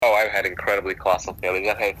I've had incredibly colossal failures.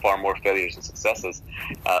 I've had far more failures than successes.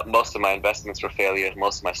 Most of my investments were failures.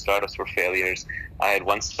 Most of my startups were failures. I had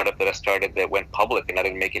one startup that I started that went public, and I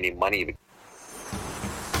didn't make any money.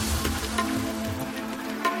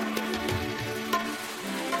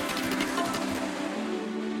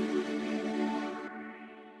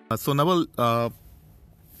 So Naval,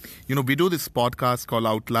 we do this podcast called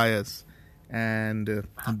Outliers, and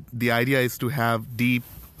the idea is to have deep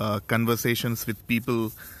conversations with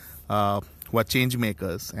people who are change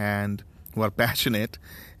makers and who are passionate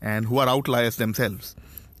and who are outliers themselves.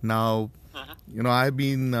 Now, I've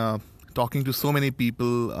been talking to so many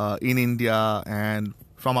people in India and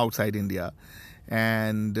from outside India,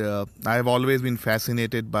 and I've always been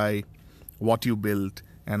fascinated by what you built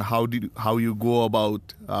and how you go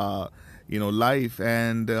about life,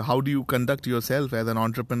 and how do you conduct yourself as an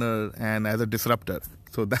entrepreneur and as a disruptor.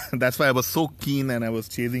 So that's why I was so keen and I was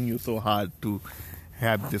chasing you so hard to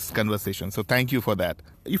have this conversation. So thank you for that.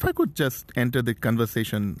 If I could just enter the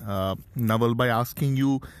conversation, Naval, by asking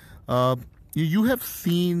you, you have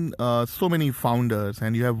seen so many founders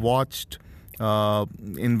and you have watched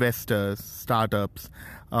investors, startups.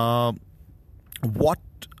 What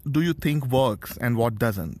do you think works and what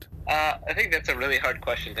doesn't? I think that's a really hard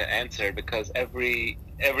question to answer, because every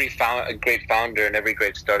great founder and every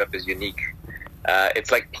great startup is unique.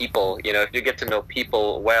 It's like people. If you get to know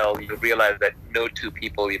people well, you realize that no two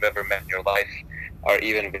people you've ever met in your life are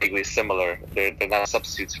even vaguely similar. They're not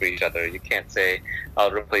substitutes for each other. You can't say,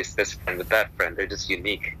 I'll replace this friend with that friend. They're just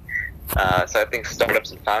unique. So I think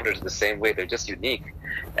startups and founders are the same way. They're just unique.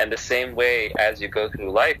 And the same way, as you go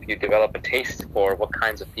through life, you develop a taste for what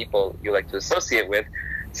kinds of people you like to associate with.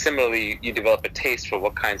 Similarly, you develop a taste for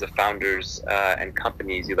what kinds of founders and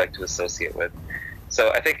companies you like to associate with. So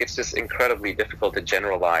I think it's just incredibly difficult to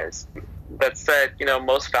generalize. That said,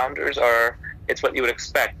 most founders it's what you would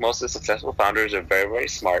expect. Most of the successful founders are very, very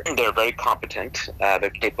smart. They're very competent. They're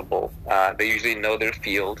capable. They usually know their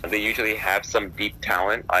field. They usually have some deep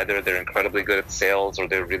talent. Either they're incredibly good at sales or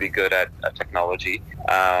they're really good at technology.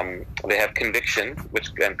 They have conviction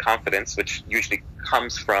and confidence, which usually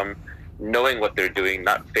comes from knowing what they're doing,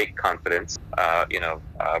 not fake confidence,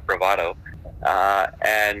 bravado.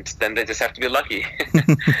 And then they just have to be lucky,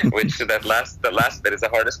 which that last bit is the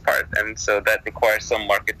hardest part. And so that requires some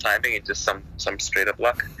market timing and just some straight up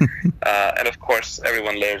luck. And of course,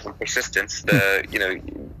 everyone layers in persistence.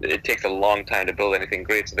 It takes a long time to build anything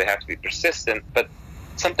great, so they have to be persistent. But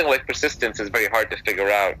something like persistence is very hard to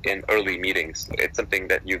figure out in early meetings. It's something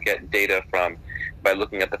that you get data from by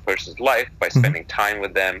looking at the person's life, by spending time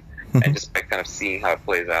with them, and just by kind of seeing how it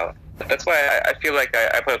plays out. That's why I feel like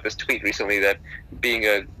I put up this tweet recently that being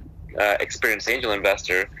a experienced angel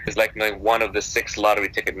investor is like knowing one of the 6 lottery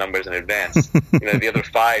ticket numbers in advance. The other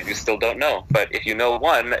 5 you still don't know. But if you know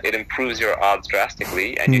one, it improves your odds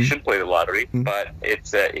drastically, and you should play the lottery. But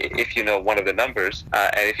it's if you know one of the numbers,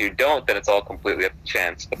 and if you don't, then it's all completely up to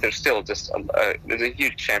chance. But there's still just there's a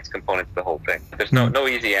huge chance component to the whole thing. There's no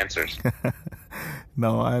easy answers.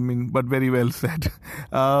 No, but very well said.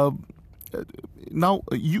 Now,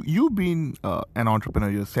 you've been an entrepreneur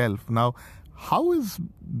yourself. Now, how has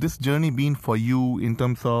this journey been for you in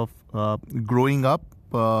terms of growing up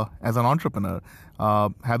as an entrepreneur?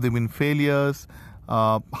 Have there been failures?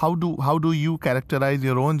 How do you characterize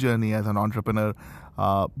your own journey as an entrepreneur,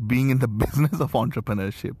 being in the business of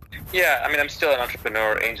entrepreneurship? Yeah, I'm still an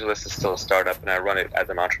entrepreneur. AngelList is still a startup, and I run it as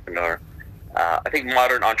an entrepreneur. I think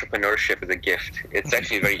modern entrepreneurship is a gift. It's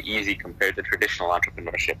actually very easy compared to traditional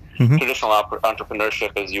entrepreneurship. Traditional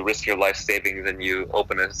entrepreneurship is you risk your life savings and you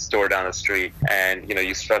open a store down the street, and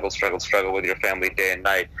you struggle with your family day and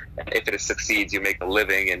night. And if it succeeds, you make a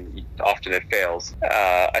living, and often it fails.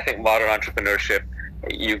 I think modern entrepreneurship,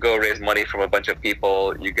 you go raise money from a bunch of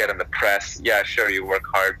people, you get in the press. Yeah, sure, you work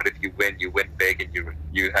hard, but if you win big, and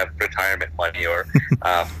you have retirement money or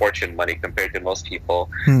fortune money compared to most people.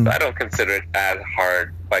 So I don't consider it as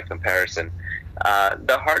hard by comparison.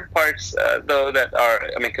 The hard parts, though, that are,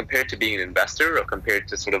 compared to being an investor or compared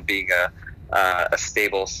to sort of being a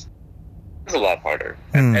stable, it's a lot harder.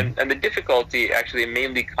 And the difficulty actually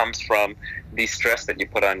mainly comes from the stress that you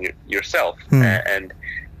put on yourself. And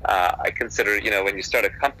I consider, when you start a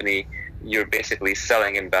company, you're basically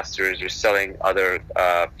selling investors, you're selling other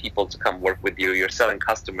people to come work with you, you're selling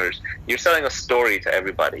customers, you're selling a story to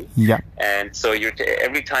everybody. Yeah. And so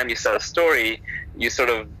every time you sell a story, you sort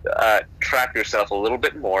of trap yourself a little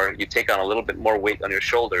bit more, you take on a little bit more weight on your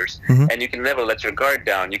shoulders, and you can never let your guard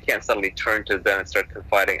down. You can't suddenly turn to them and start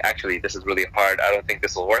confiding, actually, this is really hard, I don't think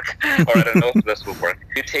this will work, or I don't know if this will work.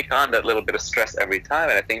 You take on that little bit of stress every time,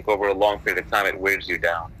 and I think over a long period of time, it wears you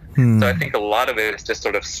down. So I think a lot of it is just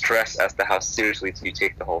sort of stress as to how seriously you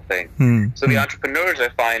take the whole thing. So the entrepreneurs I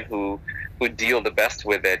find who deal the best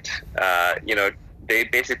with it, they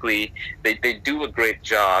basically they do a great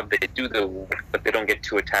job. They do the work, but they don't get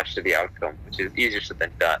too attached to the outcome, which is easier said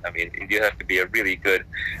than done. I mean, you have to be a really good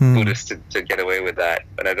Buddhist to get away with that,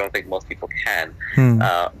 but I don't think most people can.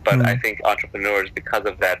 But I think entrepreneurs, because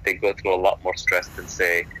of that, they go through a lot more stress than,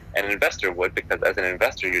 say, an investor would, because as an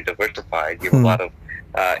investor, you're diversified. You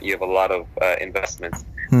have a lot of investments.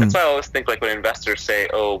 That's why I always think, like, when investors say,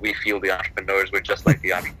 "Oh, we feel the entrepreneurs, we're just like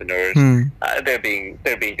the entrepreneurs," they're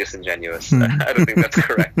being disingenuous. I don't think that's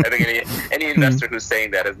correct. I think any investor who's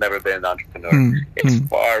saying that has never been an entrepreneur. It's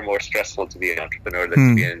far more stressful to be an entrepreneur than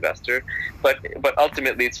to be an investor. But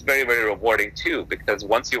ultimately, it's very, very rewarding too, because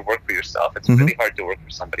once you work for yourself, it's really hard to work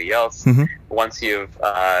for somebody else. Once you've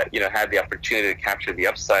had the opportunity to capture the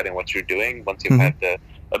upside in what you're doing, once you've had the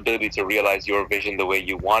ability to realize your vision the way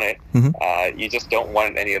you want it, you just don't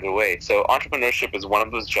want it any other way. So entrepreneurship is one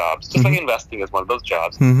of those jobs, just like investing is one of those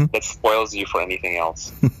jobs that spoils you for anything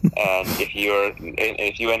else. And if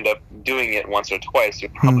you end up doing it once or twice,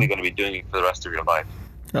 you're probably going to be doing it for the rest of your life.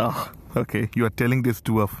 Oh, okay. You are telling this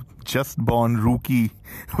to a just born rookie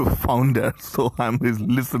founder, so I'm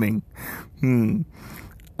listening.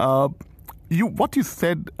 What you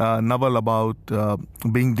said, Naval, about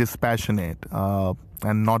being dispassionate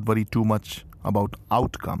and not worry too much about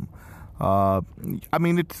outcome. I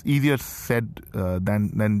mean, it's easier said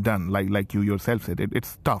than done. Like you yourself said,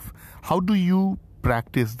 it's tough. How do you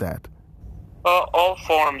practice that? All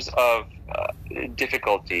forms of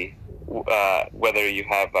difficulty, whether you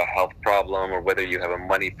have a health problem or whether you have a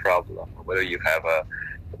money problem or whether you have a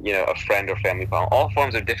friend or family problem, all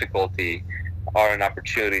forms of difficulty are an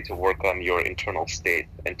opportunity to work on your internal state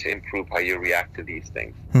and to improve how you react to these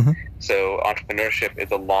things. So entrepreneurship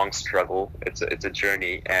is a long struggle. It's a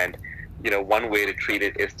journey, and one way to treat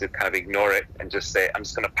it is to kind of ignore it and just say, I'm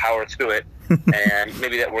just going to power through it. And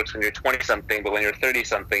maybe that works when you're 20-something, but when you're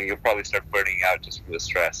 30-something, you'll probably start burning out just from the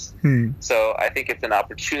stress. So I think it's an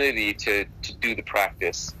opportunity to do the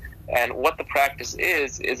practice. And what the practice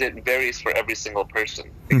is it varies for every single person,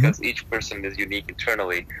 because each person is unique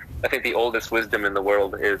internally. I think the oldest wisdom in the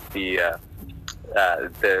world is the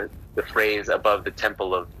phrase above the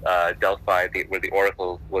temple of Delphi, where the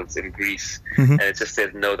oracle was in Greece, and it just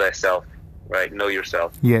says, "Know thyself." Right? Know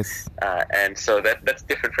yourself. Yes. And so that's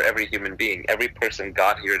different for every human being. Every person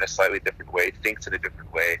got here in a slightly different way, thinks in a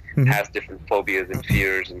different way, has different phobias and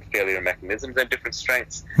fears and failure mechanisms, and different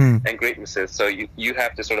strengths and greatnesses. So you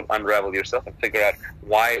have to sort of unravel yourself and figure out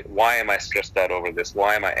why am I stressed out over this?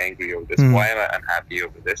 Why am I angry over this? Why am I unhappy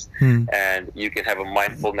over this? And you can have a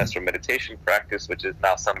mindfulness or meditation practice, which is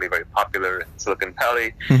now suddenly very popular in Silicon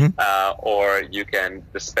Valley, or you can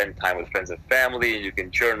just spend time with friends and family. You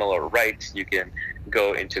can journal or write. You can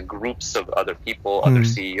go into groups of other people, other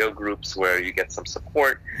CEO groups where you get some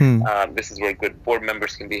support. This is where good board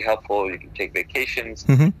members can be helpful. You can take vacations,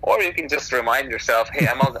 or you can just remind yourself, hey,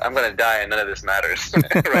 I'm going to die and none of this matters,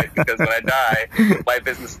 right? Because when I die, my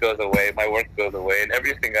business goes away, my work goes away, and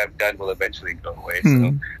everything I've done will eventually go away.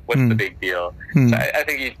 So what's the big deal? So I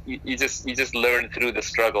think you just learn through the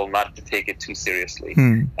struggle not to take it too seriously,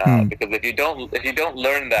 because if you don't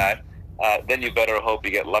learn that, then you better hope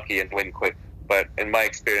you get lucky and win quick. But in my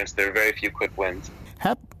experience, there are very few quick wins.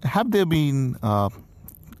 Have there been,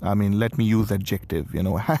 let me use adjective,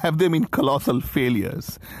 have there been colossal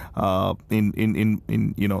failures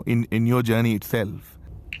in your journey itself?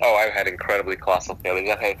 Oh, I've had incredibly colossal failures.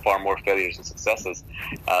 I've had far more failures than successes.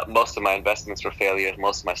 Most of my investments were failures.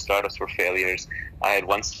 Most of my startups were failures. I had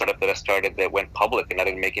one startup that I started that went public, and I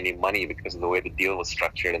didn't make any money because of the way the deal was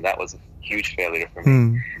structured, and that was a huge failure for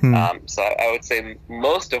me. So I would say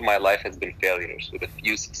most of my life has been failures, with a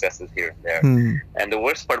few successes here and there. And the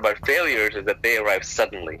worst part about failures is that they arrive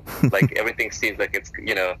suddenly. Like, everything seems like it's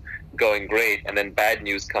going great, and then bad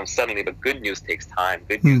news comes suddenly, but good news takes time.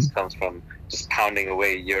 Good news comes from just pounding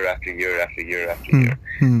away year after year after year after year.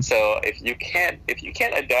 So if you can't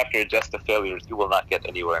adapt or adjust to failures, you will not get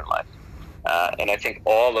anywhere in life. And I think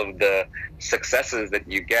all of the successes that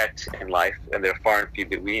you get in life, and they're far and few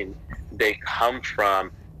between, they come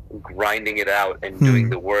from grinding it out and doing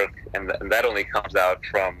the work, and that only comes out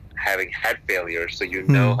from having had failures, so you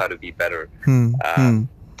know how to be better.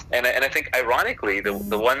 And I think, ironically, the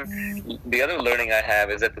other learning I have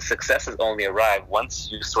is that the successes only arrive once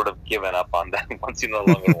you've sort of given up on them, once you no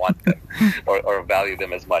longer want them or value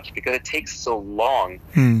them as much, because it takes so long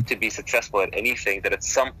to be successful at anything that at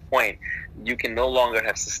some point you can no longer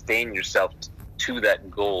have sustained yourself to that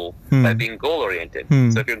goal by being goal-oriented.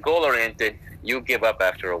 So if you're goal-oriented, you'll give up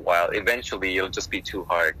after a while. Eventually, it'll just be too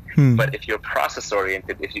hard. But if you're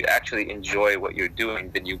process-oriented, if you actually enjoy what you're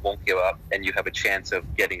doing, then you won't give up, and you have a chance of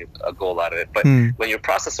getting a goal out of it. But when you're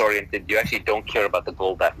process-oriented, you actually don't care about the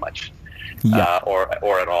goal that much.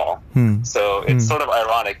 Or at all. So it's sort of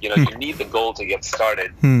ironic, you need the goal to get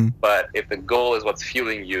started, but if the goal is what's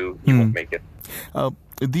fueling you, you won't make it.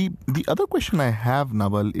 The other question I have,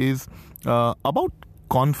 Naval, is about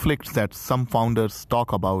conflicts that some founders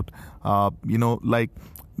talk about. Like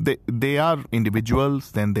they are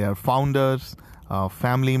individuals, then they are founders,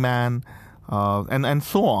 family man, and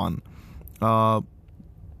so on.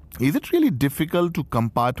 Is it really difficult to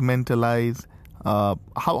compartmentalize?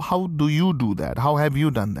 How do you do that? How have you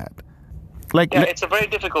done that? It's a very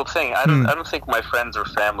difficult thing. I don't think my friends or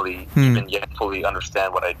family even yet fully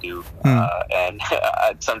understand what I do, and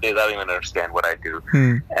some days I don't even understand what I do.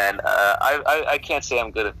 And I can't say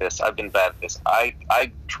I'm good at this. I've been bad at this.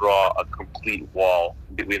 I draw a complete wall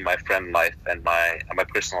between my friend life and my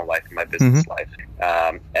personal life and my business life.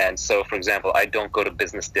 And so, for example, I don't go to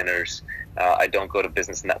business dinners. I don't go to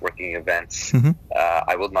business networking events.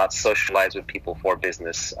 I will not socialize with people for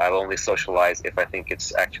business. I will only socialize if I think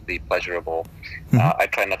it's actually pleasurable. I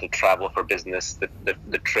try not to travel for business.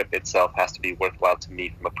 The trip itself has to be worthwhile to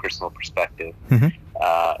me from a personal perspective.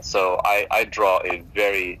 So I draw a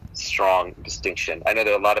very strong distinction. I know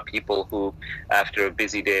there are a lot of people who, after a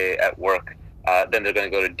busy day at work, then they're going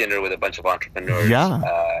to go to dinner with a bunch of entrepreneurs,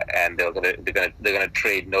 and they're going to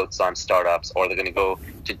trade notes on startups, or they're going to go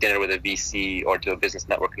to dinner with a VC or to a business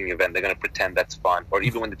networking event. They're going to pretend that's fun, or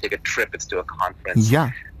even when they take a trip, it's to a conference.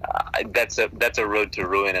 That's a road to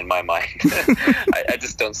ruin in my mind. I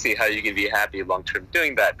just don't see how you can be happy long term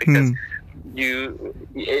doing that, because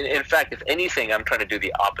in fact, if anything, I'm trying to do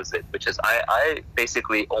the opposite, which is I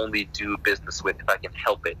basically only do business with, if I can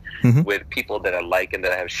help it, with people that I like and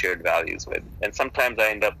that I have shared values with. And sometimes I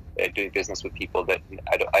end up doing business with people that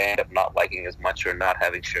I end up not liking as much or not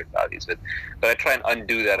having shared values with. But I try and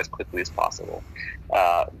undo that as quickly as possible,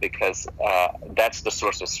 because that's the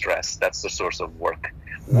source of stress. That's the source of work.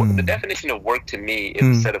 The definition of work to me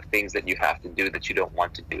is a set of things that you have to do that you don't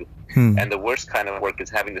want to do. And the worst kind of work is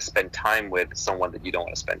having to spend time with someone that you don't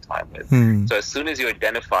want to spend time with. So as soon as you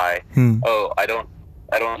identify, I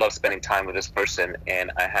don't love spending time with this person,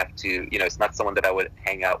 and I have to, it's not someone that I would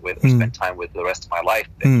hang out with or spend time with the rest of my life,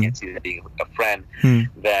 I can't see that being a friend,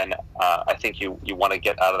 then I think you want to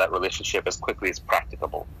get out of that relationship as quickly as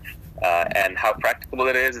practicable. And how practicable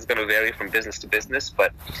it is going to vary from business to business,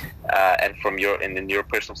 but and from in your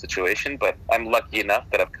personal situation. But I'm lucky enough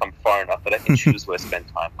that I've come far enough that I can choose who I spend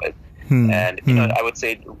time with. And I would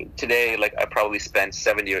say today, I probably spend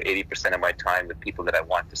 70 or 80% of my time with people that I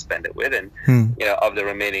want to spend it with, and of the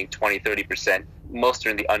remaining 20-30%, most are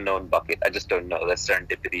in the unknown bucket. I just don't know. That's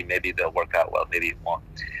serendipity. Maybe they'll work out well, maybe it won't.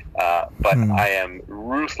 But I am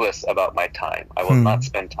ruthless about my time. I will not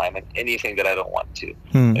spend time on anything that I don't want to.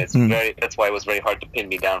 And that's why it was very hard to pin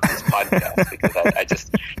me down for this podcast, because I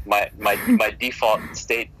just my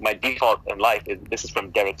default in life is, this is from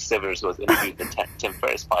Derek Sivers, who was interviewed in the Tim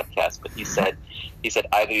Ferriss podcast, but he said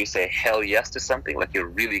either you say hell yes to something, like you're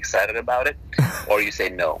really excited about it, or you say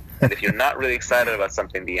no. And if you're not really excited about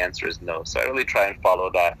something, the answer is no. So I really try and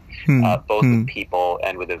follow that, both with people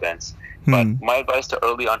and with events. But my advice to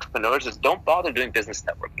early entrepreneurs is don't bother doing business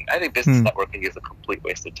networking. I think business networking is a complete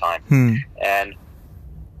waste of time. And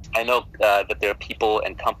I know that there are people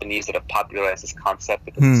and companies that have popularized this concept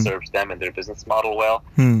because it serves them and their business model well.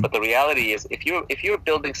 But the reality is, if you're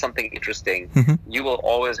building something interesting, you will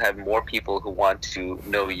always have more people who want to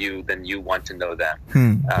know you than you want to know them.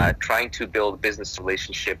 Trying to build business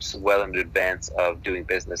relationships well in advance of doing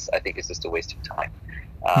business, I think, is just a waste of time.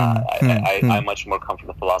 I much more come from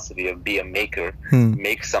the philosophy of be a maker,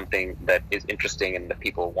 make something that is interesting and that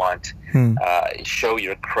people want, show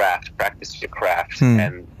your craft, practice your craft,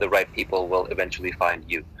 and the right people will eventually find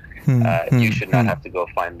you. You should not have to go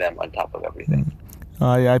find them on top of everything.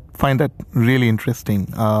 I find that really interesting.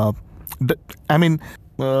 Have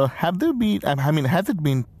there been? Has it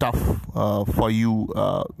been tough for you?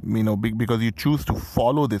 Because you choose to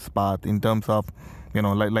follow this path in terms of,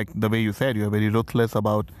 like the way you said, you're very ruthless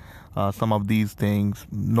about some of these things.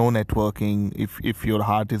 No networking if your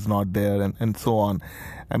heart is not there, and so on.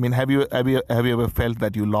 Have you ever felt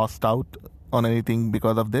that you lost out on anything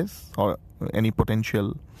because of this, or any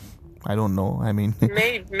potential I don't know. I mean,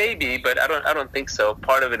 Maybe, but I don't think so.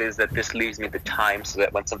 Part of it is that this leaves me the time so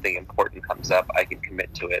that when something important comes up, I can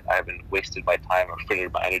commit to it. I haven't wasted my time or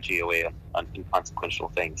frittered my energy away on inconsequential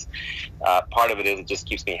things. Part of it is it just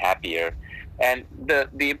keeps me happier. And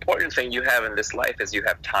the important thing you have in this life is you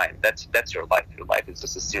have time. That's your life. Your life is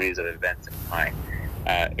just a series of events in time.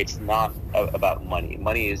 It's not about money.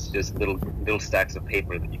 Money is just little stacks of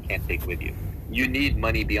paper that you can't take with you. You need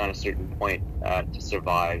money beyond a certain point to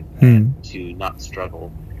survive and to not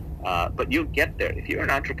struggle. But you'll get there. If you're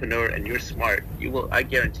an entrepreneur and you're smart, I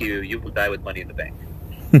guarantee you will die with money in the bank.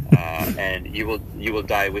 And you will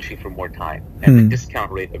die wishing for more time. And the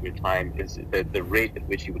discount rate of your time is the rate at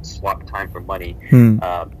which you would swap time for money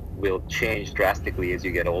will change drastically as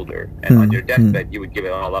you get older. And on your deathbed, you would give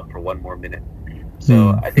it all up for one more minute.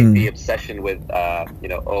 So I think the obsession with,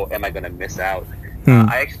 am I going to miss out?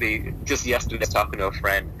 I actually, just yesterday, was talking to a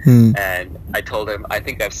friend, and I told him, I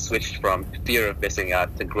think I've switched from fear of missing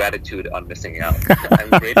out to gratitude on missing out.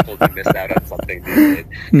 I'm grateful to miss out on something these days,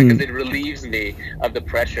 because it relieves me of the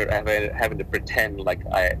pressure of having to pretend like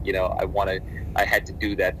I had to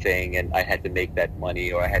do that thing, and I had to make that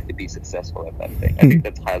money, or I had to be successful at that thing. I think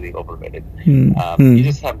that's highly overrated. You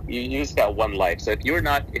just got one life. So if you're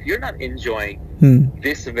not enjoying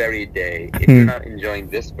this very day, if you're not enjoying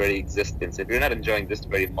this very existence, if you're not enjoying this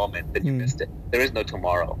very moment, then you missed it. There is no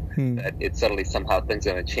tomorrow. That it suddenly somehow things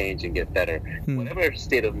are going to change and get better. Whatever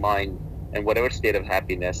state of mind and whatever state of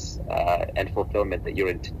happiness and fulfillment that you're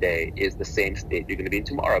in today is the same state you're going to be in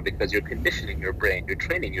tomorrow, because you're conditioning your brain, you're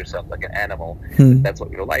training yourself like an animal. That's what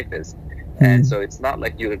your life is. And so it's not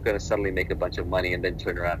like you're going to suddenly make a bunch of money and then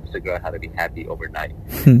turn around and figure out how to be happy overnight.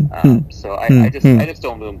 So I just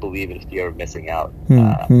don't believe in fear of missing out.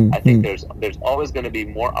 I think there's always going to be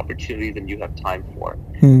more opportunities than you have time for.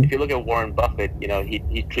 If you look at Warren Buffett,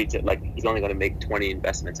 he treats it like he's only going to make 20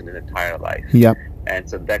 investments in an entire life. Yep. And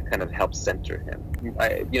so that kind of helps center him.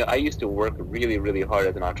 I used to work really, really hard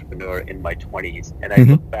as an entrepreneur in my 20s, and I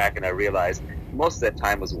look back and I realized most of that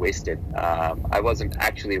time was wasted. I wasn't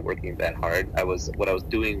actually working that hard. What I was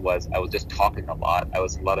doing was I was just talking a lot. I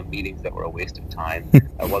was in a lot of meetings that were a waste of time.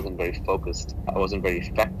 I wasn't very focused. I wasn't very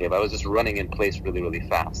effective. I was just running in place really, really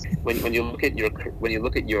fast. When you look at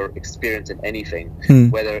your experience in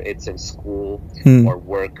anything, whether it's in school or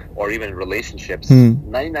work or even relationships,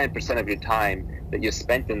 99% of your time that you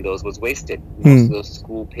spent in those was wasted. Most of those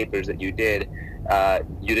school papers that you did,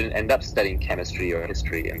 you didn't end up studying chemistry or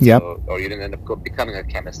history, and or you didn't end up becoming a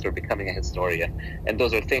chemist or becoming a historian. And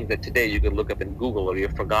those are things that today you could look up in Google, or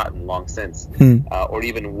you've forgotten long since. Or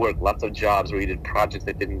even work, lots of jobs where you did projects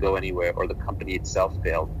that didn't go anywhere, or the company itself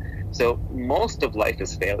failed. So most of life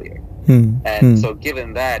is failure. And so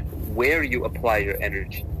given that, where you apply your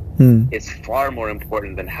energy is far more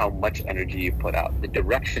important than how much energy you put out. The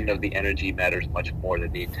direction of the energy matters much more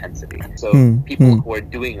than the intensity. So people who are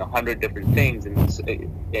doing 100 different things, and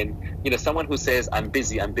someone who says, I'm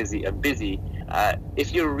busy,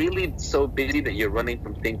 if you're really so busy that you're running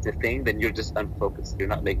from thing to thing, then you're just unfocused. You're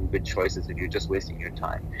not making good choices, and you're just wasting your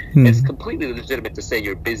time. It's completely legitimate to say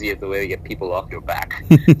you're busy as a way to get people off your back.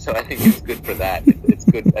 So I think it's good for that. It's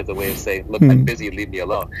good as a way of saying, look, I'm busy, leave me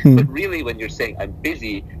alone. But really, when you're saying I'm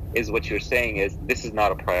busy, is what you're saying is, this is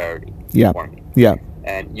not a priority for me.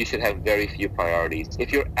 And you should have very few priorities.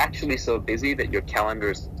 If you're actually so busy that your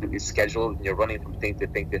calendar is scheduled and you're running from thing to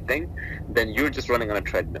thing to thing, then you're just running on a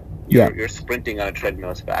treadmill. You're sprinting on a treadmill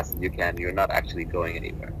as fast as you can. You're not actually going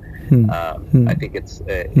anywhere. I think it's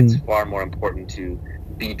far more important to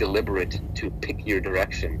be deliberate, to pick your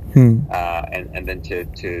direction, and then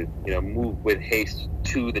to move with haste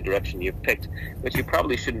to the direction you've picked. But you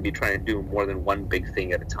probably shouldn't be trying to do more than one big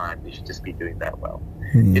thing at a time. You should just be doing that well.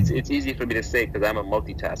 It's easy for me to say because I'm a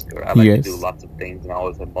multitasker. I like to do lots of things, and I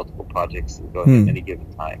always have multiple projects going at any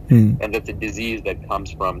given time. And that's a disease that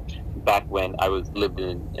comes from back when I lived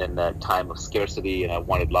in a time of scarcity, and I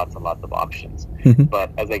wanted lots and lots of options.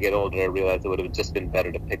 But as I get older, I realized it would have just been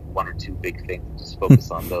better to pick one or two big things and just focus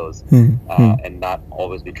on those, and not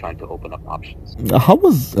always be trying to open up options. How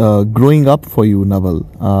was growing up for you, Naval?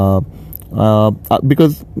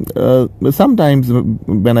 Because sometimes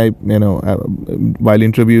when I, while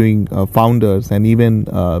interviewing founders and even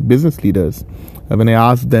business leaders, when I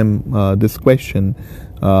ask them this question,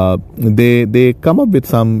 they come up with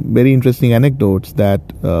some very interesting anecdotes that,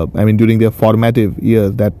 during their formative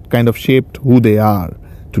years that kind of shaped who they are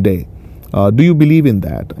today. Do you believe in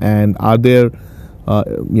that? And are there,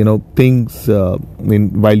 things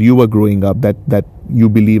while you were growing up that you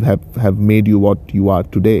believe have made you what you are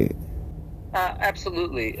today?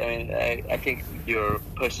 Absolutely. I mean, I think your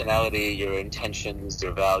personality, your intentions,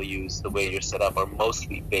 your values, the way you're set up are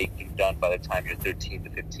mostly baked and done by the time you're 13 to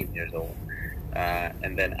 15 years old.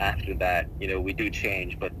 And then after that, we do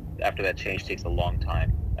change, but after that change takes a long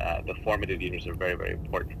time. The formative years are very, very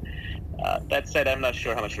important. That said, I'm not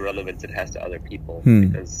sure how much relevance it has to other people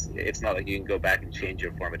because it's not like you can go back and change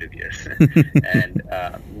your formative years. And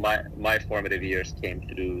my formative years came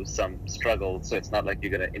through some struggle, so it's not like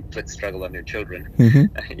you're going to inflict struggle on your children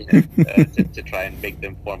to try and make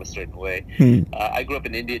them form a certain way. I grew up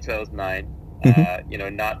in India till I was 9.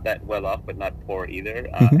 Not that well off, but not poor either.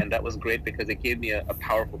 And that was great because it gave me a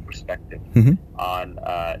powerful perspective on,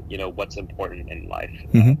 what's important in life.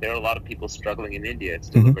 There are a lot of people struggling in India. It's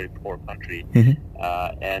still a very poor country.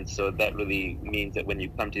 And so that really means that when you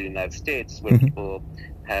come to the United States, where people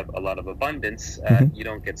have a lot of abundance, you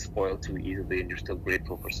don't get spoiled too easily and you're still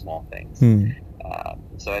grateful for small things.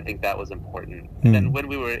 So I think that was important. And then when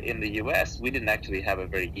we were in the U.S., we didn't actually have a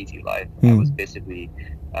very easy life. I was basically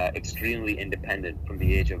extremely independent from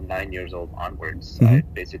the age of 9 years old onwards. I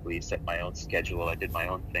basically set my own schedule. I did my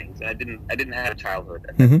own things, and I didn't have a childhood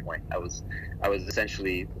at that point. I was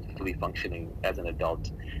essentially fully functioning as an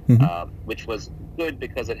adult, which was good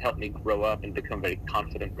because it helped me grow up and become very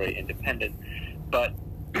confident, very independent. But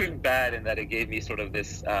bad in that it gave me sort of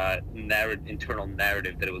this internal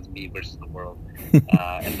narrative that it was me versus the world,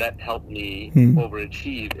 and that helped me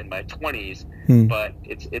overachieve in my 20s. But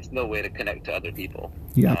it's no way to connect to other people.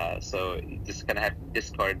 So you just kind of have to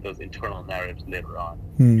discard those internal narratives later on.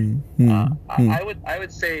 I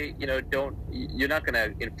would say you're not going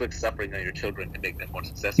to inflict suffering on your children to make them more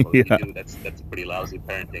successful. If you do, that's pretty lousy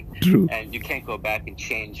parenting. True. And you can't go back and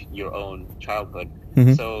change your own childhood.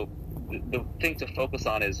 So the thing to focus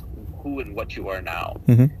on is who and what you are now.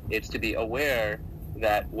 It's to be aware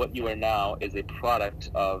that what you are now is a product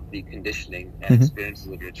of the conditioning and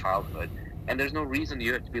experiences of your childhood, and there's no reason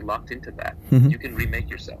you have to be locked into that. You can remake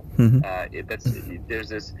yourself. There's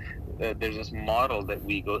this model that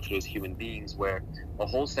we go through as human beings where a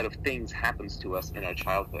whole set of things happens to us in our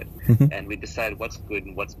childhood, and we decide what's good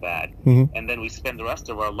and what's bad, and then we spend the rest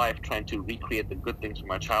of our life trying to recreate the good things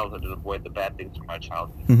from our childhood and avoid the bad things from our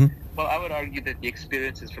childhood. Well, I would argue that the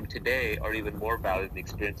experiences from today are even more valid than the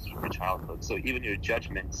experiences from your childhood. So even your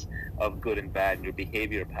judgments of good and bad and your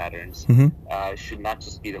behavior patterns should not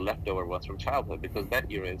just be the leftover ones from childhood, because that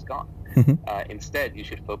era is gone. Instead, you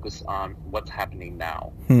should focus on what's happening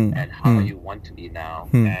now and how you want to be now,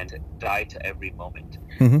 and die to every moment.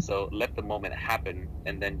 So let the moment happen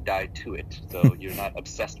and then die to it. So you're not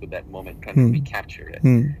obsessed with that moment trying to recapture it.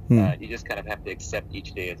 You just kind of have to accept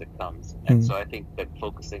each day as it comes. And so I think that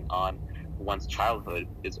focusing on one's childhood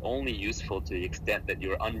is only useful to the extent that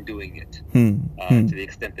you're undoing it, to the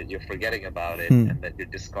extent that you're forgetting about it, and that you're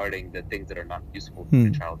discarding the things that are not useful to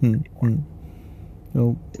your childhood anymore.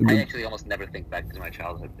 I actually almost never think back to my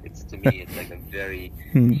childhood. To me, it's like a very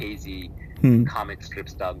hazy comic strip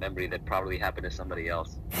style memory that probably happened to somebody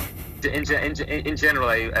else. In general,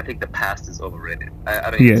 I think the past is overrated. I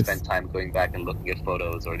don't even spend time going back and looking at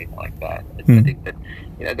photos or anything like that. I think that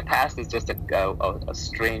the past is just a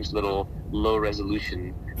strange little low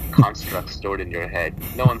resolution construct stored in your head.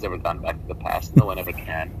 No one's ever gone back to the past. No one ever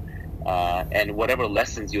can. And whatever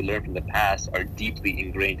lessons you learn from the past are deeply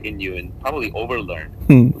ingrained in you and probably overlearned,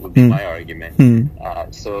 would be my argument.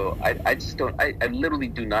 So I just don't, I literally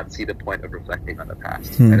do not see the point of reflecting on the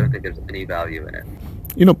past. I don't think there's any value in it.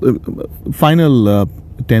 Final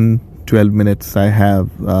 10, 12 minutes I have,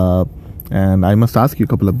 and I must ask you a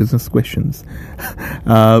couple of business questions.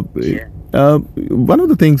 One of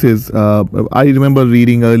the things is, I remember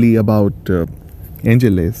reading early about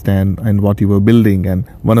AngelList and what you were building, and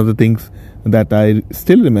one of the things that I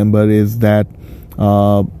still remember is that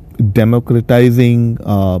democratizing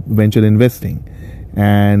venture investing,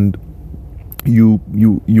 and you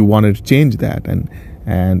wanted to change that, and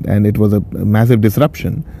it was a massive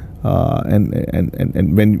disruption, and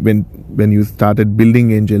when you started building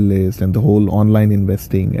AngelList and the whole online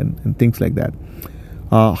investing and things like that,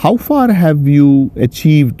 how far have you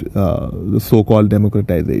achieved the so-called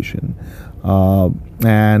democratization?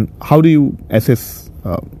 And how do you assess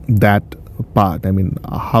that part? I mean,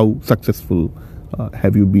 how successful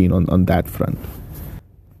have you been on that front?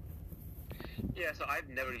 Yeah, so I've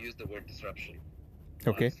never used the word disruption.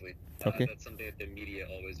 Okay. Honestly. Okay. That's something that the media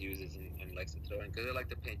always uses and likes to throw in, because they like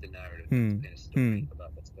to paint a narrative, to paint a story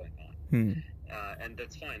about what's going on. And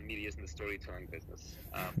that's fine. Media is in the storytelling business.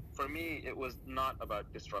 For me, it was not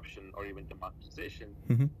about disruption or even democratization.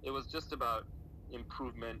 It was just about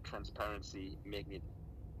improvement, transparency, making it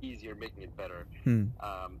easier, making it better.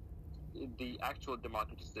 the actual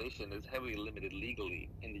democratization is heavily limited legally.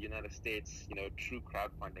 In the United States, true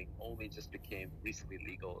crowdfunding only just became recently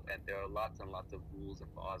legal, and there are lots and lots of rules and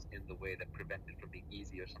laws in the way that prevent it from being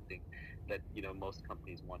easy or something that most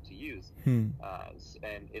companies want to use.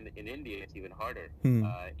 And in India, it's even harder.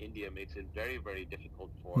 India makes it very, very difficult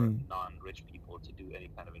for non-rich people to do any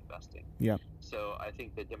kind of investing. Yeah. So I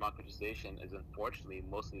think that democratization is unfortunately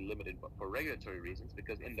mostly limited for regulatory reasons,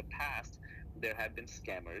 because in the past there have been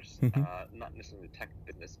scammers, not necessarily in the tech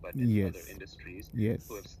business, but in other industries,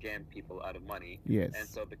 who have scammed people out of money. And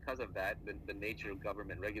so because of that, the nature of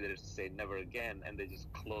government regulators say never again, and they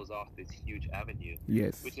just close off this huge avenue,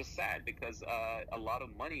 which is sad, because a lot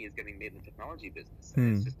of money is getting made in the technology business,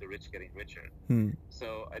 and it's just the rich getting richer.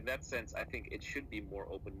 So in that sense, I think it should be more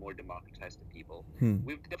open, more democratized to people.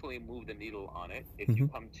 We've definitely moved the needle on it. If you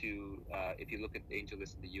come to, if you look at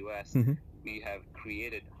AngelList in the U.S., we have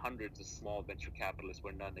created hundreds of small venture capitalists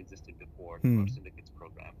where none existed before through our syndicates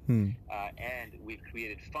program. And we've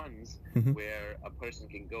created funds where a person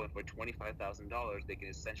can go, and for $25,000, they can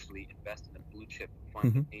essentially invest in a blue chip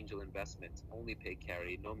fund of angel investments, only pay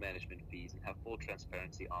carry, no management fees, and have full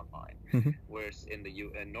transparency online. Whereas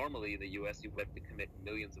normally in the U.S., you would have to commit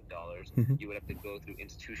millions of dollars. You would have to go through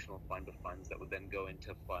institutional fund of funds that would then go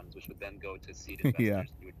into funds, which would then go to seed investors.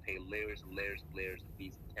 You would pay layers and layers and layers of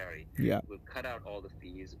fees and carry. We've cut out all the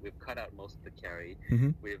fees. We've cut out most of the carry.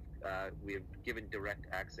 We've given direct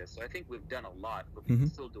access. So I think we've done a lot, but we can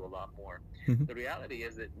still do a lot more. The reality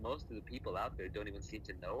is that most of the people out there don't even seem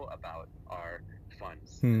to know about our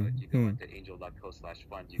funds. If you go into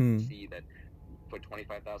angel.co/funds, you can see that for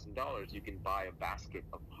 $25,000, you can buy a basket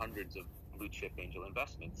of hundreds of blue chip angel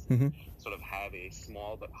investments, sort of have a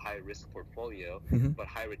small but high risk portfolio, but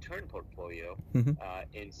high return portfolio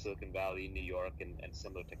in Silicon Valley, New York, and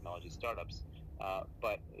similar technology startups.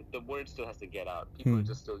 But the word still has to get out. People are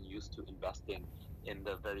just still used to investing in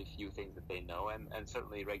the very few things that they know, and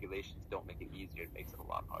certainly regulations don't make it easier. It makes it a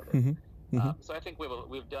lot harder. So I think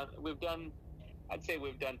we've done I'd say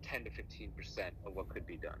we've done 10 to 15% of what could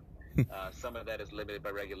be done. Some of that is limited by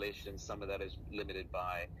regulations. Some of that is limited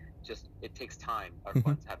by just, it takes time. Our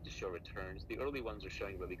funds have to show returns. The early ones are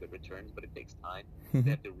showing really good returns, but it takes time. They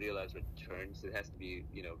have to realize returns. It has to be,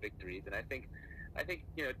 victories. And I think,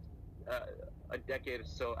 a decade or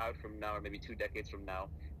so out from now, or maybe 2 decades from now,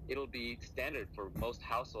 it'll be standard for most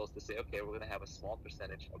households to say, okay, we're going to have a small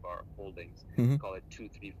percentage of our holdings, call it 2,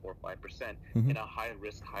 3, 4, 5%, in a high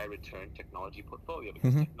risk, high return technology portfolio,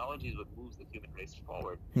 because technology is what moves the human race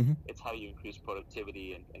forward. It's how you increase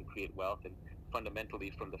productivity and create wealth. And fundamentally,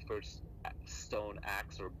 from the first stone,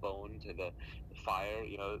 axe, or bone to the fire,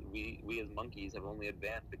 we as monkeys have only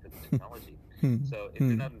advanced because of technology. So if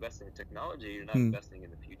you're not investing in technology, you're not investing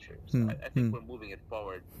in the future. So I think we're moving it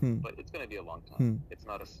forward, but it's going to be a long time. It's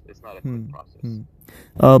not a quick process.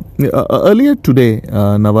 Earlier today,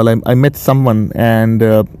 Naval, I met someone, and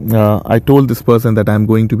I told this person that I'm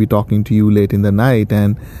going to be talking to you late in the night,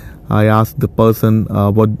 and I asked the person,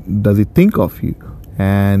 what does he think of you?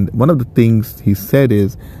 And one of the things he said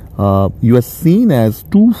is, you are seen as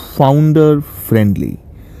too founder friendly.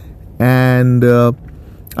 And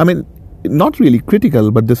I mean, not really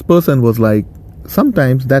critical, but this person was like,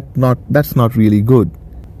 sometimes that's not really good.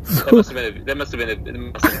 That must have been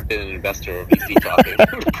an investor or VC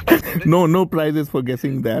talking. No prizes for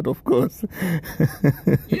guessing that, of course.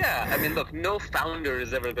 Yeah, I mean, look, no founder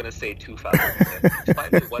is ever going to say two founders.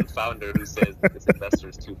 Find me one founder who says this investor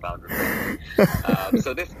is two founders.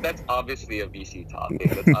 So that's obviously a VC talking.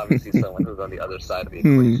 That's obviously someone who's on the other side of the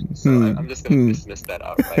equation. So I'm just going to dismiss that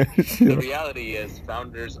outright. The reality is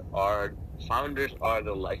founders are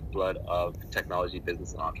the lifeblood of technology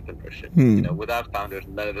business and entrepreneurship. Without founders,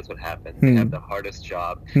 none of this would happen. They have the hardest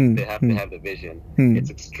job. They have to have the vision. It's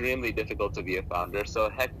extremely difficult to be a founder. So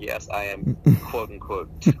heck yes, I am quote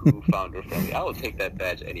unquote too founder friendly. I will take that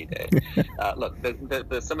badge any day. Look,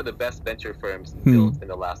 some of the best venture firms built in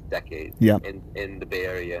the last decade in the Bay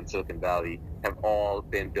Area and Silicon Valley have all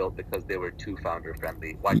been built because they were too founder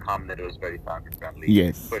friendly. Y Combinator is very founder friendly.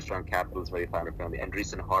 Yes. First Round Capital is very founder friendly.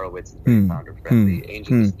 Andreessen Horowitz is very founder friendly.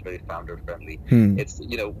 AngelList is very founder friendly. It's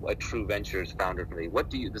a True Venture is founder friendly. What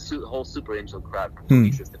do you the whole super angel crowd from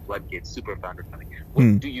Releases to Floodgates, super founder friendly?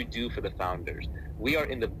 What do you do for the founders? We are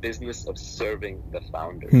in the business of serving the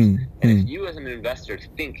founders. And if you as an investor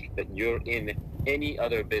think that you're in any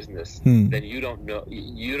other business, then you don't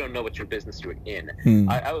know what your business you're in.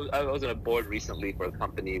 I was on a board recently for a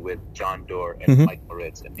company with John Doerr and Mike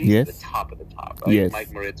Moritz, and these are the top of the top, right? Yes.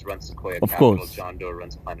 Mike Moritz runs Sequoia Of Capital, course. John Doerr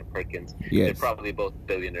runs Kleiner Perkins. Yes. They're probably both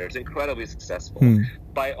billionaires, incredibly successful.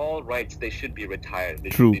 By all rights, they should be retired. They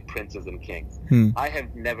True. should be princes and kings. I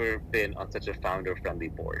have never been on such a founder-friendly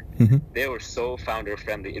board. They were so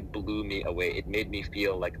founder-friendly, it blew me away. It made me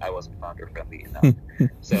feel like I wasn't founder-friendly enough.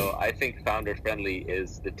 So I think founder-friendly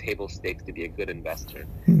is the table stakes to be a good investor.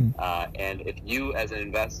 And if you as an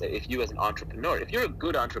investor, if you as an entrepreneur, if you're a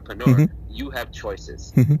good entrepreneur, you have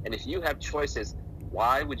choices. And if you have choices,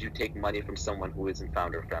 why would you take money from someone who isn't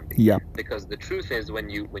founder friendly? Yeah. Because the truth is, when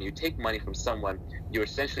you take money from someone, you're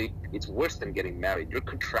essentially, it's worse than getting married. You're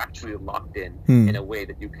contractually locked in a way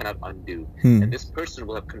that you cannot undo. And this person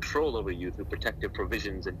will have control over you through protective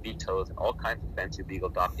provisions and vetoes and all kinds of fancy legal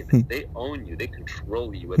documents. They own you. They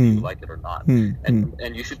control you whether you like it or not.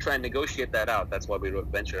 And you should try and negotiate that out. That's why we wrote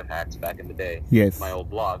Venture Hacks back in the day. Yes. My old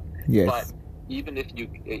blog. Yes. But even if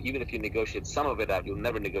you negotiate some of it out, you'll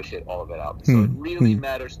never negotiate all of it out. So it really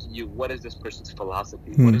matters to you, what is this person's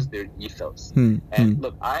philosophy? What is their ethos? And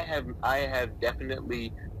look, I have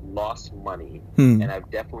definitely lost money, and I've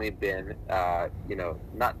definitely been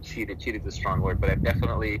not cheated is a strong word, but I've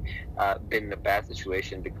definitely been in a bad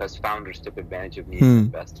situation because founders took advantage of me as an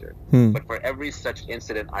investor. But for every such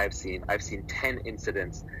incident I've seen 10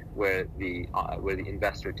 incidents where the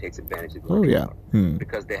investor takes advantage of me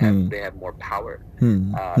because they have more power.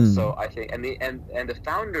 So I think and the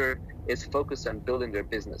founder is focused on building their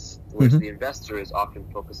business, whereas the investor is often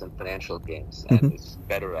focused on financial gains and is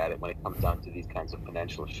better at it when it comes down to these kinds of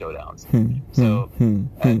financial showdowns. So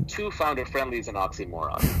too founder friendly is an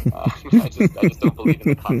oxymoron. I just don't believe in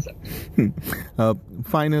the concept.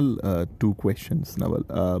 Final two questions,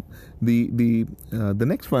 Naval. The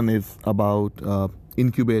next one is about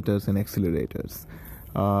incubators and accelerators.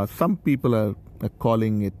 Some people are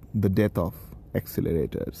calling it the death of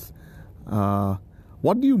accelerators.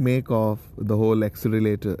 What do you make of the whole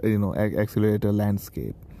accelerator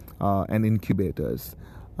landscape and incubators?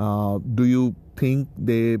 Do you think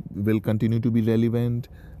they will continue to be relevant?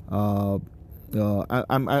 A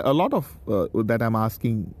lot of that I'm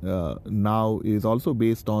asking now is also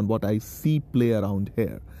based on what I see play around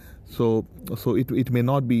here. So it may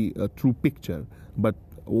not be a true picture, but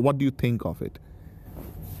what do you think of it?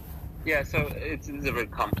 Yeah, so it's a very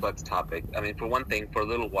complex topic. I mean, for one thing, for a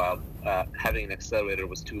little while, having an accelerator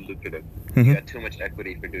was too lucrative. You had too much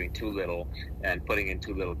equity for doing too little and putting in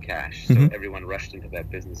too little cash. So everyone rushed into that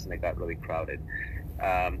business and it got really crowded.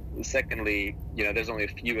 Secondly, there's only a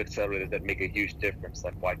few accelerators that make a huge difference,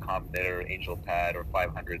 like Y Combinator, AngelPad, or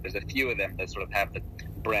 500. There's a few of them that sort of have the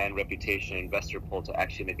brand, reputation, investor pull to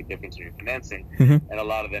actually make a difference in your financing, and a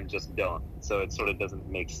lot of them just don't. So it sort of doesn't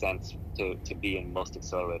make sense to be in most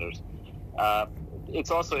accelerators.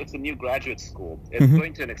 It's a new graduate school.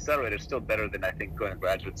 Going to an accelerator is still better than, I think, going to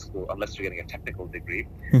graduate school, unless you're getting a technical degree,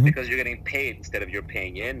 because you're getting paid instead of you're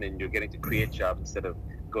paying in, and you're getting to create jobs instead of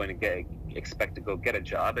going to expect to go get a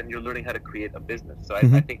job, and you're learning how to create a business. So I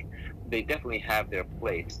think they definitely have their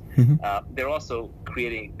place. They're also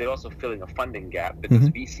filling a funding gap because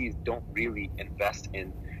VCs don't really invest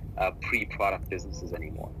in pre-product businesses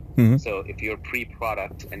anymore. So if you're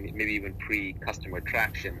pre-product and maybe even pre-customer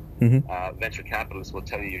traction, venture capitalists will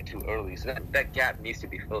tell you you're too early. So that gap needs to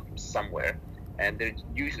be filled from somewhere. And there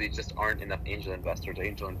usually just aren't enough angel investors.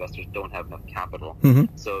 Angel investors don't have enough capital.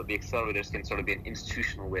 So the accelerators can sort of be an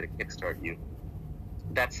institutional way to kickstart you.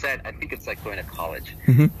 That said, I think it's like going to college.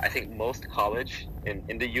 I think most college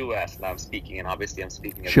in the U.S., now I'm speaking, and obviously I'm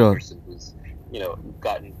speaking as a person who's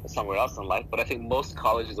gotten somewhere else in life, but I think most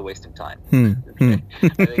college is a waste of time. I think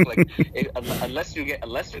unless you're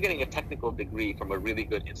getting a technical degree from a really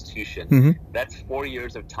good institution, that's 4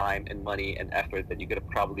 years of time and money and effort that you could have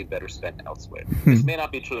probably better spent elsewhere. This may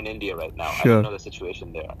not be true in India right now. I don't know the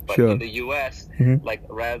situation there, but in the US,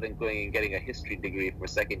 rather than going and getting a history degree from a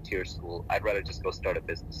second tier school, I'd rather just go start a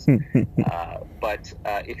business. But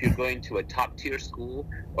if you're going to a top tier school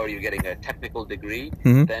or you're getting a technical degree,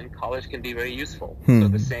 then college can be very useful. So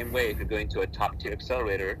the same way, if you're going to a top tier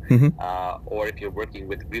accelerator, or if you're working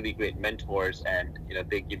with really great mentors and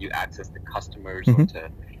they give you access to customers or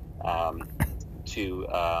to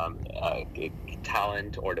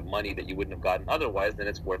talent or the money that you wouldn't have gotten otherwise, then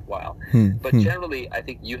it's worthwhile. But generally, I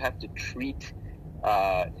think you have to treat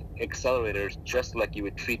accelerators just like you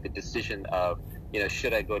would treat the decision of,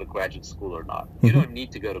 should I go to graduate school or not? You don't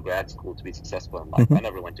need to go to grad school to be successful in life. I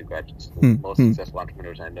never went to graduate school. Most successful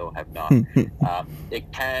entrepreneurs I know have not.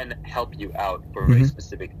 It can help you out for very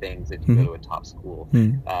specific things if you go to a top school.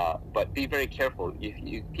 But be very careful.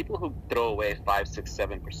 People who throw away 5, 6,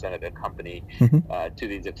 7% of their company to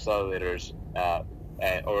these accelerators,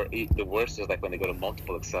 or the worst is like when they go to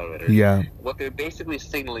multiple accelerators. Yeah. What they're basically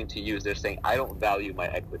signaling to you is they're saying, I don't value my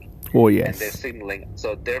equity. Oh, yes. And they're signaling,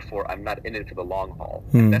 so therefore I'm not in it for the long haul.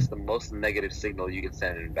 And that's the most negative signal you can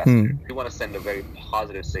send an investor. You want to send a very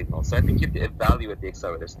positive signal. So I think you have to evaluate the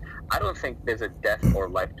accelerators. I don't think there's a death or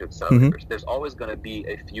life to accelerators. There's always going to be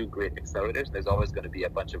a few great accelerators. There's always going to be a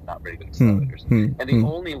bunch of not very good accelerators. And the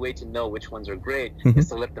only way to know which ones are great is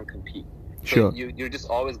to let them compete. So Sure. You're just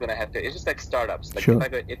always going to have to. It's just like startups. Like Sure.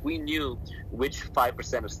 if we knew which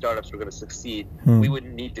 5% of startups were going to succeed, we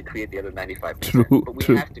wouldn't need to create the other 95%. True, but we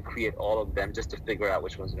true. have to create all of them just to figure out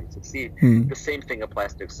which ones are going to succeed. The same thing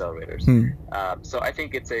applies to accelerators. So I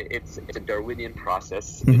think it's a Darwinian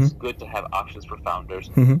process. It's good to have options for founders.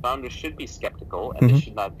 Founders should be skeptical and they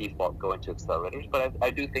should not default go into accelerators. But I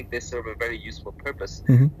do think they serve a very useful purpose,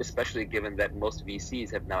 especially given that most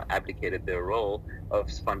VCs have now abdicated their role of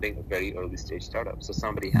funding a very early stage startup. So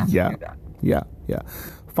somebody has to do that. Yeah.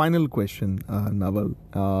 Final question, Naval.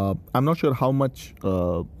 I'm not sure how much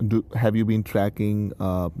have you been tracking,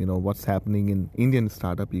 what's happening in Indian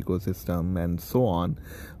startup ecosystem and so on.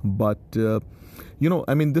 But,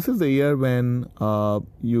 this is the year when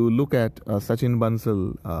you look at Sachin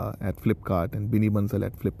Bansal at Flipkart and Binny Bansal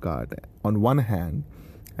at Flipkart on one hand.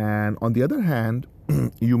 And on the other hand,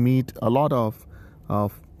 you meet a lot of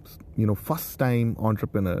first-time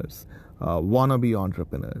entrepreneurs, wannabe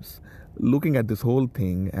entrepreneurs, looking at this whole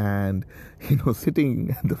thing and,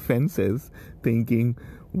 sitting at the fences thinking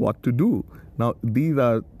what to do. Now, these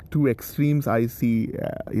are two extremes I see,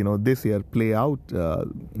 this year play out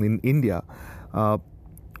in India.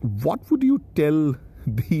 What would you tell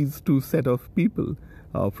these two set of people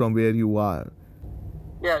from where you are?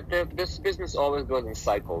 Yeah, this business always goes in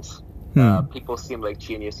cycles. People seem like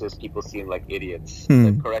geniuses. People seem like idiots.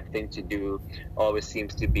 The correct thing to do always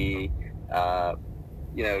seems to be,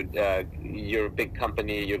 you're a big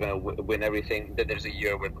company, you're going to win everything. Then there's a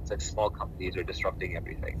year where it looks like small companies are disrupting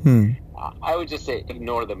everything. I would just say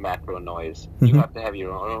ignore the macro noise. You have to have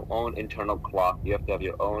your own internal clock. You have to have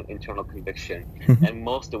your own internal conviction. And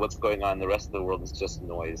most of what's going on in the rest of the world is just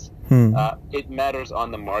noise. It matters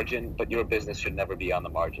on the margin, but your business should never be on the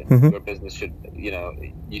margin. Your business should,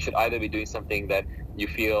 you should either be doing something that you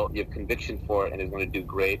feel you have conviction for and is going to do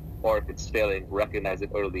great, or if it's failing, recognize it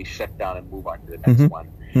early, shut down, and move on to the next one.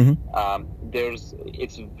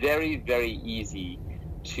 It's very, very easy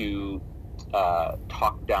to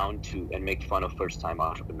talk down to and make fun of first-time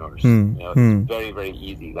entrepreneurs. It's very, very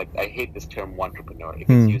easy. Like, I hate this term "entrepreneur." It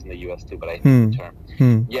gets used in the U.S. too, but I hate the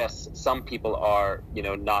term. Yes, some people are,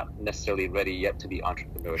 not necessarily ready yet to be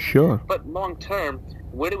entrepreneurs. Sure. But long-term,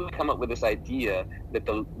 where do we come up with this idea that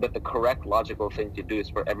the correct logical thing to do is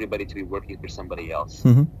for everybody to be working for somebody else?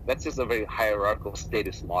 That's just a very hierarchical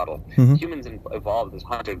status model. Humans evolved as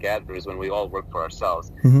hunter-gatherers when we all work for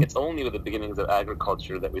ourselves. It's only with the beginnings of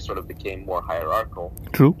agriculture that we sort of became more hierarchical.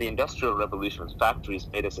 True. The Industrial Revolution with factories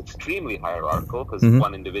made us extremely hierarchical because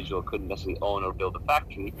one individual couldn't necessarily own or build a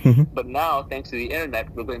factory. But now, thanks to the internet,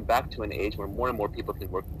 we're going back to an age where more and more people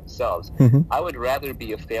can work for themselves. I would rather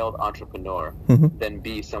be a failed entrepreneur than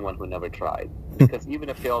be someone who never tried. Because even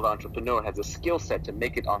a failed entrepreneur has a skill set to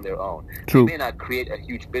make it on their own. True. They may not create a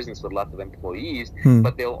huge business with lots of employees,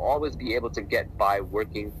 but they'll always be able to get by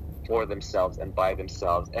working for themselves and by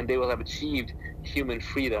themselves, and they will have achieved human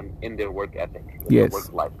freedom in their work ethic, in their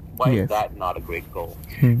work life. Why is that not a great goal?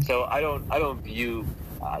 So I don't view.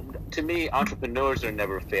 To me, entrepreneurs are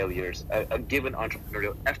never failures. A given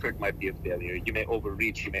entrepreneurial effort might be a failure. You may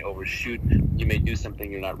overreach, you may overshoot, you may do something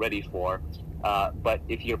you're not ready for. But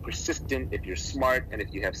if you're persistent, if you're smart, and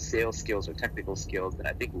if you have sales skills or technical skills, then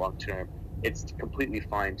I think long-term, it's completely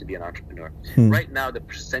fine to be an entrepreneur. Right now, the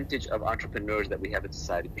percentage of entrepreneurs that we have in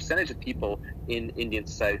society, percentage of people in Indian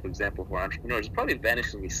society, for example, who are entrepreneurs, is probably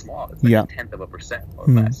vanishingly small. It's like 0.1% or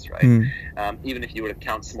less, right? Even if you were to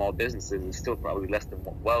count small businesses, it's still probably less than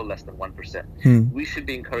 1%. We should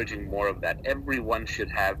be encouraging more of that. Everyone should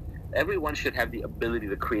have everyone should have the ability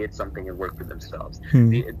to create something and work for themselves.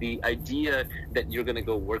 The idea that you're going to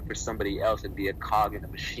go work for somebody else and be a cog in a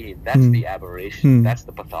machine, that's the aberration. That's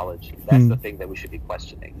the pathology. That's the thing that we should be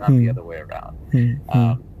questioning, not the other way around.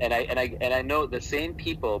 And I know the same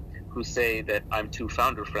people who say that I'm too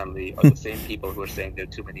founder friendly are the same people who are saying there are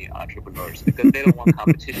too many entrepreneurs, because they don't want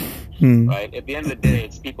competition, right? At the end of the day,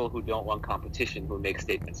 it's people who don't want competition who make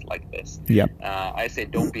statements like this. I say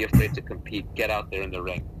don't be afraid to compete. Get out there in the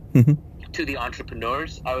ring. To the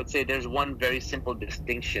entrepreneurs, I would say there's one very simple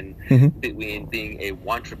distinction between being a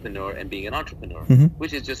wantrepreneur and being an entrepreneur,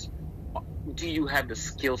 which is just, do you have the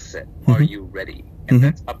skill set? Are you ready? And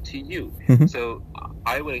that's up to you. So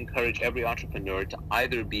I would encourage every entrepreneur to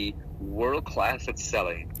either be world class at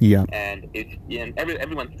selling, and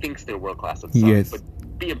everyone thinks they're world class at selling, but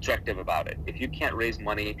be objective about it. If you can't raise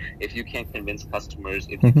money, if you can't convince customers,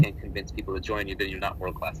 if you can't convince people to join you, then you're not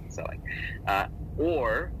world class at selling.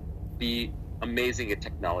 Or be amazing at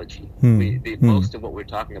technology. Most of what we're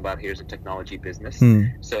talking about here is a technology business.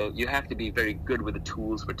 So you have to be very good with the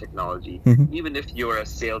tools for technology. Even if you're a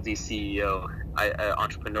salesy CEO,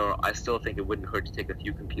 entrepreneur, I still think it wouldn't hurt to take a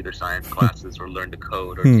few computer science classes or learn to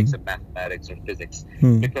code or take some mathematics or physics.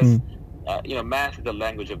 Because math is the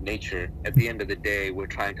language of nature. At the end of the day, we're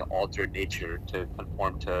trying to alter nature to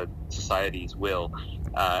conform to society's will.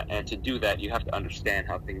 And to do that, you have to understand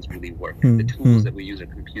how things really work. The tools that we use are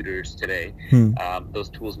computers today. Those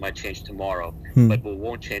tools might change tomorrow, but what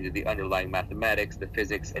won't change is the underlying mathematics, the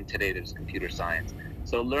physics, and today there's computer science.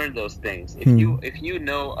 So learn those things. If you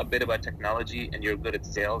know a bit about technology and you're good at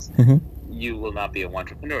sales, you will not be an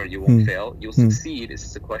entrepreneur. You won't fail. You'll succeed. It's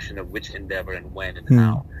just a question of which endeavor and when and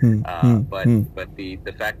how. But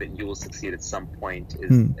the fact that you will succeed at some point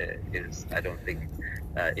is I don't think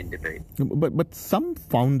in debate. But some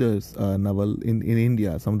founders, Naval, in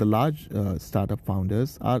India, some of the large startup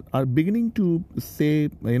founders are beginning to say,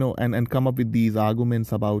 and come up with these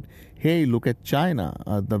arguments about, hey, look at China,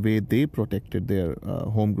 the way they protected their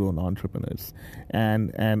homegrown entrepreneurs,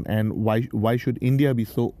 and why should India be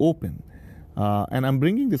so open? And I'm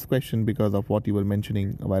bringing this question because of what you were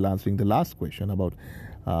mentioning while answering the last question about,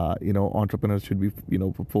 entrepreneurs should be,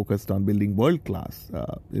 focused on building world-class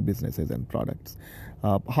businesses and products.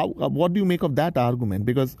 What do you make of that argument?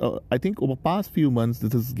 Because I think over the past few months,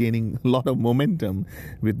 this is gaining a lot of momentum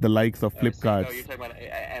with the likes of Flipkart. So you're talking about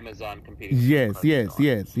Amazon competing. Yes. Yeah.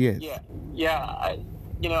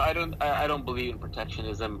 I don't believe in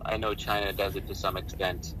protectionism. I know China does it to some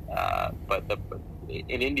extent, but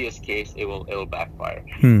in India's case, it will backfire.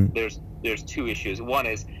 There's two issues. One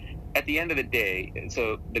is, at the end of the day,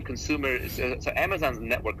 so the consumer, so Amazon's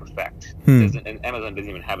network effect, and Amazon doesn't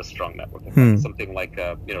even have a strong network effect. Something like,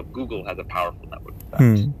 Google has a powerful network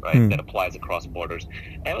effect, right, that applies across borders.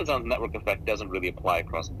 Amazon's network effect doesn't really apply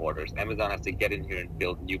across borders. Amazon has to get in here and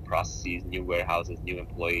build new processes, new warehouses, new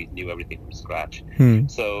employees, new everything from scratch.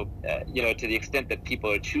 So, to the extent that people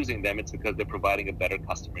are choosing them, it's because they're providing a better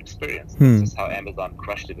customer experience. This is how Amazon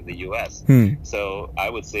crushed it in the US. So I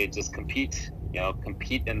would say just compete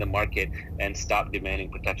in the market and stop demanding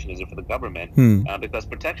protectionism for the government, because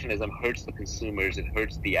protectionism hurts the consumers. It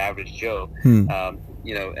hurts the average Joe, who's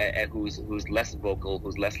less vocal,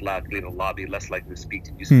 who's less likely to lobby, less likely to speak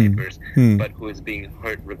to newspapers, but who is being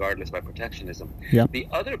hurt regardless by protectionism. The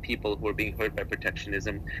other people who are being hurt by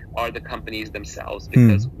protectionism are the companies themselves,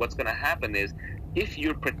 because what's going to happen is, if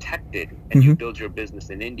you're protected and you build your business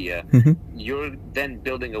in India, you're then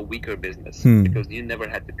building a weaker business because you never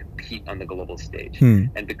had to compete on the global stage.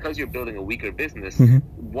 And because you're building a weaker business,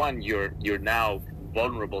 one, you're now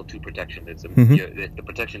vulnerable to protectionism. If the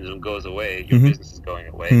protectionism goes away, your business is going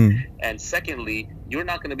away. And secondly, you're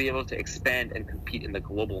not going to be able to expand and compete in the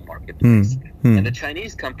global marketplace. And the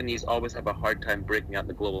Chinese companies always have a hard time breaking out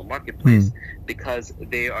the global marketplace because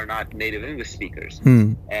they are not native English speakers.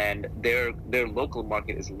 And their local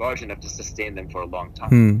market is large enough to sustain them for a long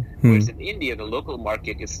time. Whereas in India, the local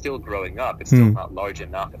market is still growing up. It's still not large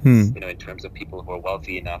enough, in terms of people who are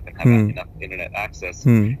wealthy enough and have enough internet access.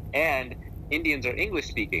 And Indians are English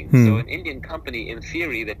speaking, so an Indian company, in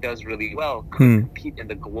theory, that does really well could compete in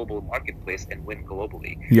the global marketplace and win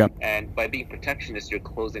globally. And by being protectionist, you're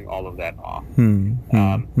closing all of that off.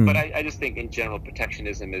 But I just think, in general,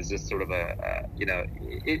 protectionism is just sort of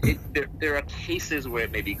there are cases where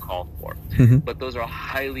it may be called for, but those are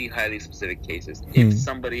highly, highly specific cases. If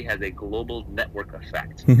somebody has a global network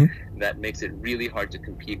effect that makes it really hard to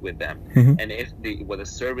compete with them, and if the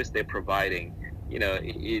service they're providing,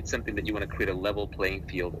 it's something that you want to create a level playing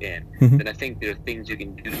field in, then I think there are things you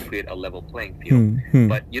can do to create a level playing field.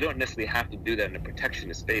 But you don't necessarily have to do that on a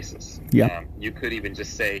protectionist basis. You could even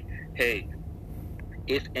just say, hey,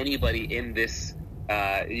 if anybody in this,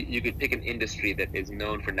 you could pick an industry that is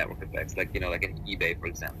known for network effects, like like an eBay, for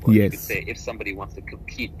example. Yes. You could say if somebody wants to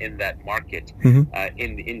compete in that market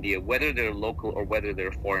in India, whether they're local or whether they're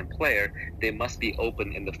a foreign player, they must be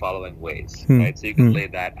open in the following ways, right? So you can lay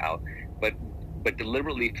that out, but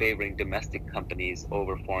deliberately favoring domestic companies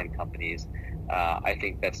over foreign companies, I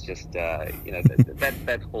think that's just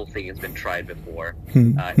that whole thing has been tried before.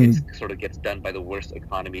 It sort of gets done by the worst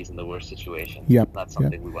economies and the worst situations. Yep. Not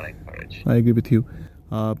something we want to encourage. I agree with you.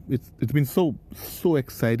 It's been so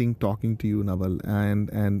exciting talking to you, Naval,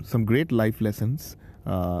 and some great life lessons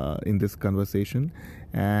in this conversation,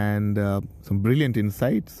 and some brilliant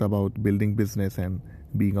insights about building business and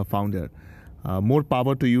being a founder. More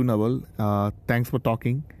power to you, Naval. Thanks for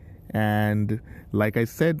talking. And like I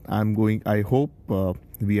said, I hope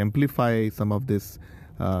we amplify some of this,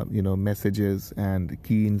 messages and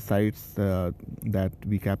key insights that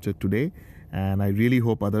we captured today. And I really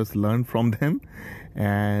hope others learn from them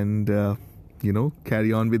and,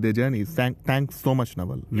 carry on with their journeys. Thanks so much,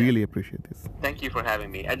 Naval. Really appreciate this. Thank you for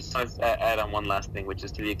having me. I just want to add on one last thing, which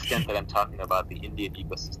is to the extent that I'm talking about the Indian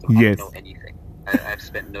ecosystem, Yes. I don't know anything. I've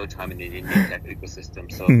spent no time in the Indian tech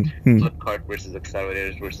ecosystem. So Flipkart versus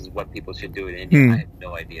accelerators versus what people should do in India, I have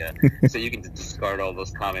no idea. So you can discard all those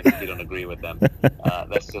comments if you don't agree with them.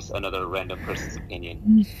 That's just another random person's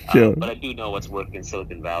opinion. Sure. But I do know what's worked in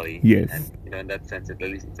Silicon Valley. Yes. And in that sense,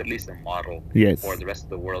 it's at least a model Yes. for the rest of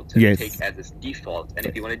the world to Yes. take as its default. And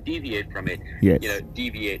if you want to deviate from it, Yes.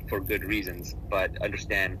 Deviate for good reasons, but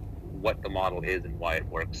understand what the model is and why it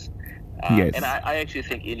works. Yes. And I actually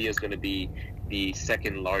think India is going to be the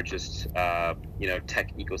second largest, tech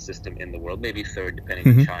ecosystem in the world, maybe third,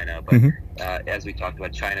 depending on China. But as we talked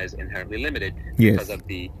about, China is inherently limited because of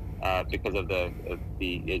the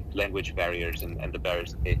language barriers and the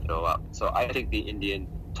barriers that they throw up. So I think the Indian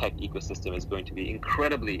tech ecosystem is going to be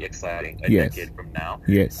incredibly exciting a decade from now.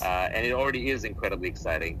 Yes. And it already is incredibly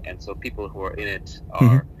exciting. And so people who are in it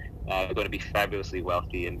are going to be fabulously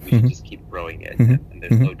wealthy, and we should just keep growing it. And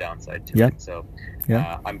there's no downside to it. So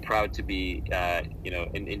I'm proud to be, an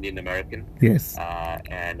Indian American. Yes.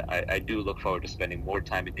 And I do look forward to spending more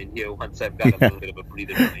time in India once I've got a little bit of a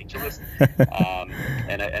breather from AngelList.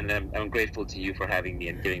 And I'm grateful to you for having me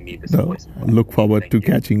and giving me this voice. Look forward to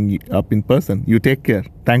catching up in person. You take care.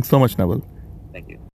 Thanks so much, Naval.